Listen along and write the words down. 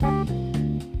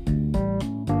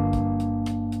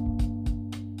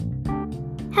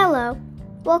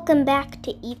Welcome back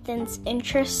to Ethan's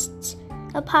Interests,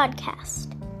 a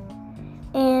podcast.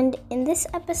 And in this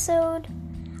episode,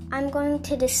 I'm going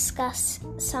to discuss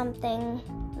something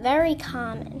very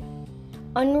common: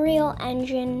 Unreal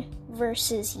Engine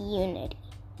versus Unity.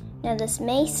 Now, this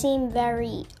may seem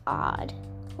very odd,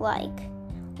 like,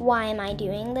 why am I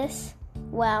doing this?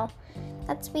 Well,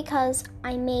 that's because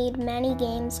I made many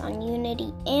games on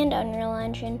Unity and Unreal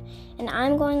Engine, and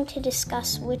I'm going to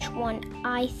discuss which one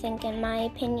I think, in my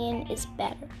opinion, is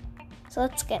better. So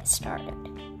let's get started.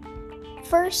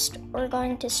 First, we're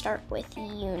going to start with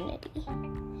Unity.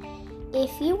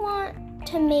 If you want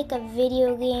to make a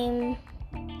video game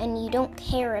and you don't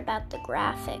care about the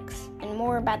graphics and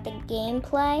more about the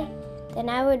gameplay, then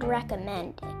I would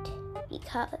recommend it,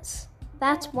 because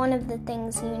that's one of the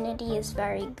things Unity is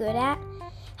very good at.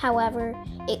 However,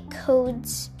 it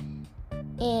codes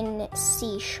in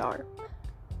C#,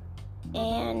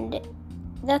 and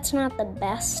that's not the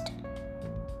best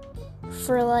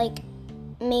for,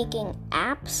 making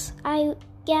apps, I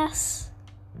guess.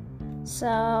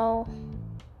 So,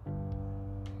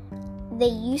 they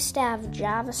used to have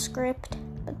JavaScript,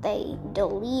 but they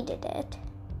deleted it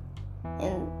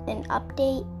in an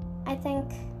update, I think.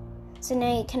 So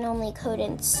now you can only code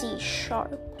in C#.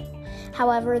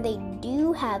 However, they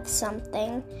do have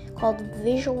something called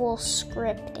visual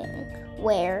scripting,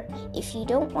 where if you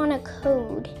don't want to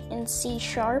code in C#,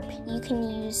 you can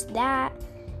use that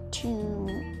to,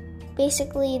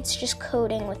 basically, it's just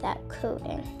coding without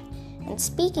coding. And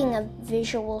speaking of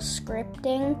visual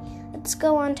scripting, let's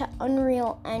go on to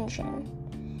Unreal Engine.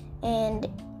 And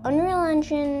Unreal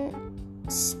Engine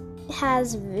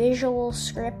has visual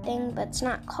scripting, but it's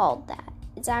not called that.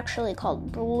 It's actually called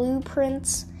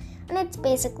Blueprints, and it's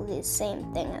basically the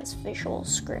same thing as visual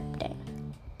scripting.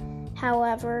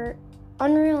 However,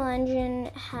 Unreal Engine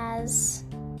has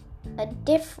a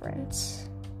difference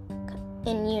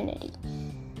in Unity.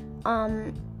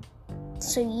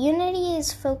 So Unity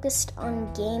is focused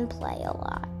on gameplay a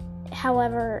lot.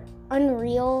 However,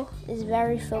 Unreal is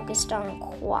very focused on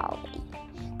quality.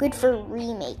 Good for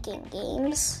remaking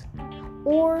games,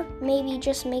 or maybe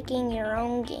just making your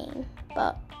own game,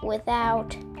 but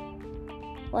without,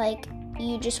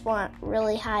 you just want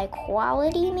really high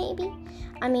quality, maybe?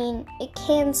 I mean, it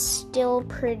can still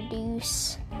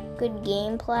produce good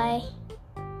gameplay,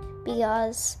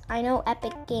 because I know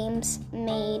Epic Games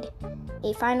made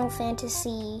a Final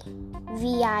Fantasy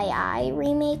VII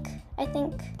remake, I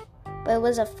think, but it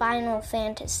was a Final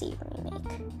Fantasy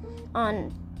remake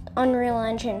on Unreal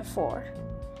Engine 4,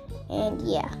 and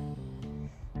yeah.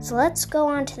 So let's go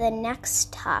on to the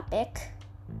next topic,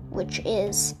 which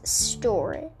is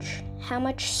storage. How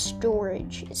much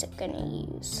storage is it going to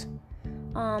use?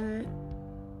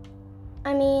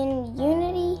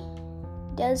 Unity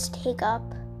does take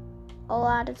up a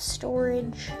lot of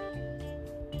storage,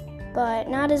 but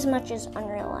not as much as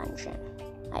Unreal Engine,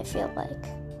 I feel like.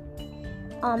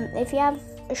 If you have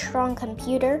a strong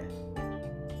computer,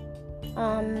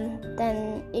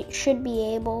 then it should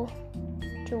be able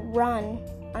to run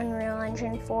Unreal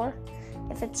Engine 4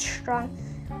 if it's strong.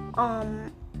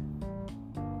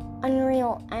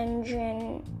 Unreal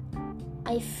Engine,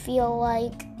 I feel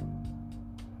like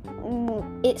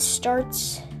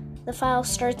the file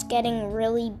starts getting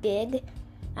really big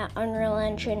at Unreal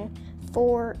Engine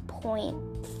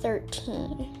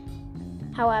 4.13.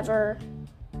 However,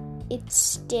 it's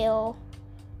still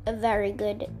a very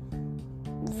good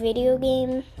video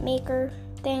game maker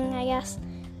thing, I guess.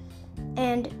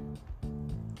 And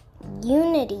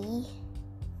Unity,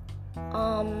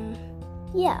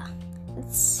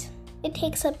 it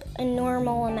takes up a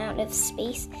normal amount of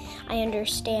space. I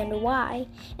understand why,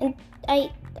 and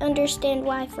I understand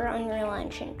why for Unreal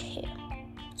Engine 2.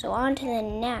 So on to the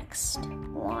next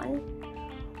one,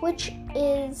 which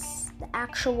is the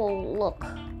actual look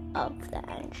of the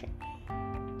engine.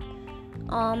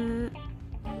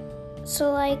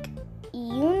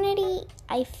 Unity,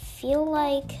 I feel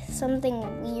like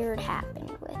something weird happened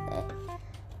with it,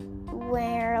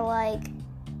 where,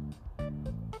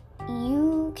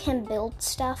 you can build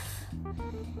stuff,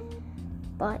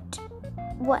 but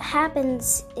what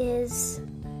happens is,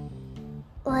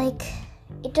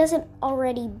 it doesn't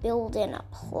already build in a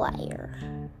player.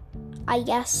 I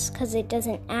guess because it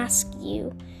doesn't ask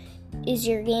you, is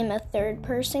your game a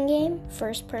third-person game,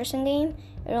 first-person game?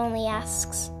 It only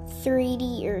asks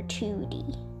 3D or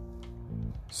 2D.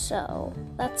 So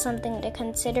that's something to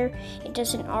consider. It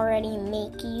doesn't already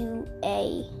make you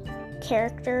a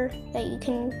character that you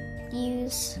can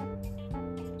use.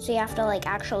 So you have to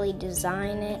actually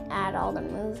design it, add all the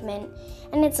movement,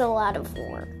 and it's a lot of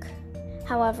work.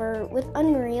 However, with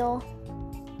Unreal,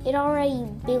 it already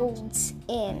builds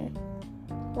in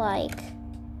like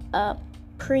a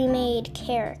pre-made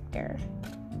character.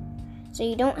 So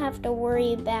you don't have to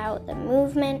worry about the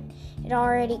movement. It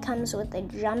already comes with the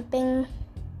jumping.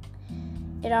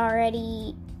 It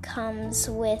already comes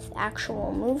with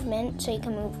actual movement, so you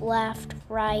can move left,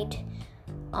 right,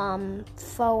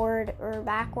 forward or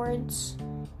backwards.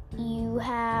 You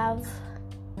have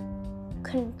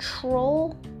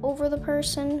control over the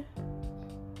person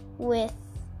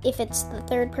if it's the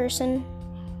third person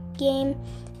game,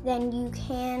 then you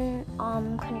can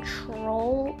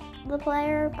control the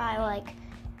player by like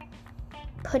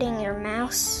putting your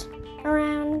mouse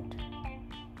around.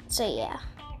 So yeah.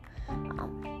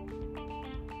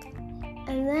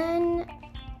 And then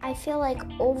I feel like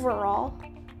overall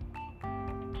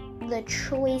the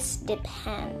choice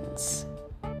depends,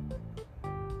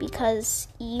 because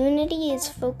Unity is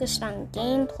focused on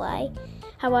gameplay.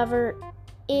 However,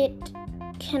 it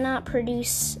cannot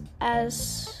produce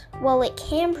it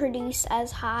can produce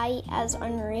as high as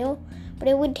Unreal, but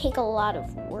it would take a lot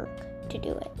of work to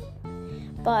do it.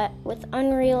 But with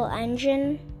Unreal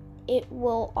Engine, it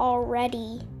will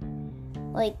already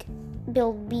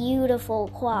build beautiful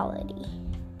quality,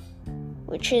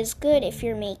 which is good if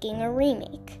you're making a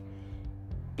remake,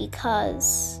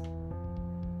 because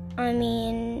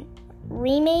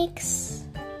remakes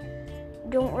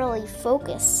don't really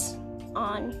focus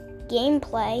on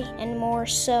gameplay and more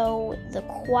so the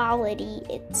quality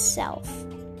itself.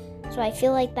 So I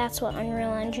feel like that's what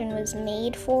Unreal Engine was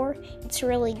made for. It's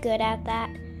really good at that.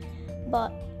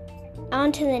 But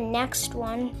on to the next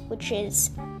one, which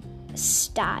is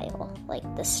style, like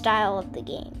the style of the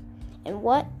game and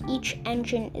what each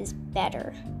engine is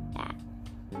better at.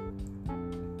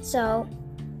 So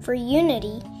for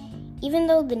Unity, even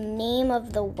though the name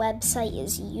of the website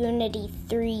is Unity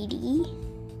 3D,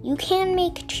 you can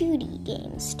make 2D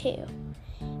games too.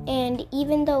 And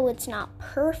even though it's not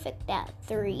perfect at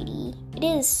 3D, it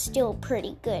is still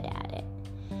pretty good at it.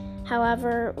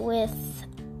 However, with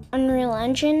Unreal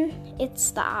Engine,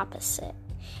 it's the opposite.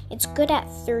 It's good at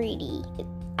 3D.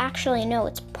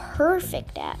 It's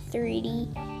perfect at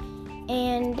 3D.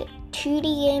 And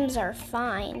 2D games are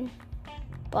fine,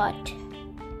 but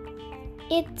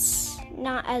it's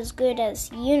not as good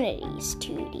as Unity's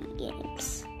 2D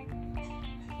games.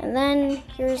 And then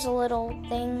here's a little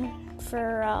thing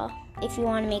for if you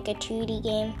want to make a 2D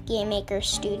game, Game Maker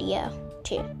Studio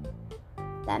 2.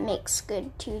 That makes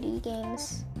good 2D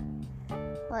games.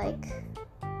 But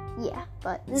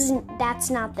that's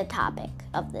not the topic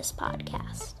of this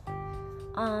podcast.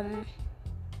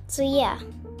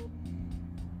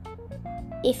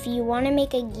 If you want to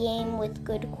make a game with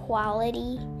good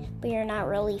quality, but you're not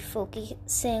really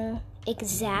focusing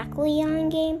exactly on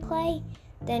gameplay,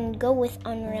 then go with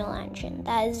Unreal Engine.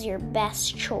 That is your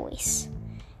best choice.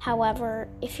 However,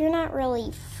 if you're not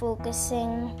really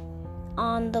focusing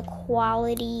on the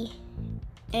quality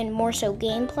and more so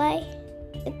gameplay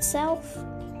itself,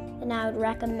 then I would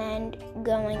recommend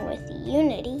going with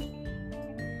Unity.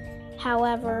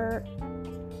 However,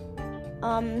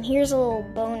 here's a little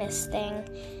bonus thing.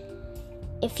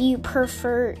 If you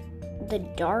prefer the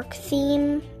dark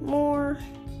theme more,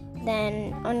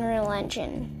 then Unreal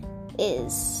Engine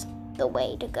is the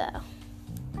way to go,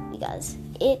 because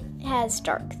it has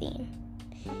dark theme.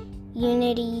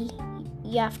 Unity,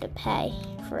 you have to pay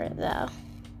for it though,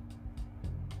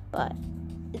 but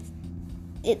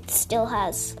it still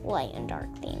has light and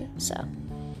dark theme, so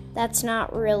that's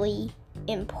not really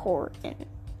important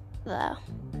though.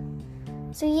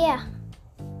 So yeah,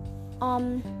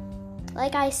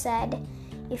 like I said,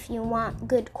 if you want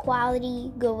good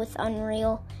quality, go with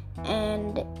Unreal,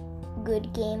 and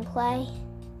good gameplay,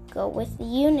 go with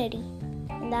Unity.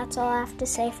 And that's all I have to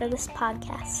say for this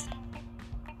podcast.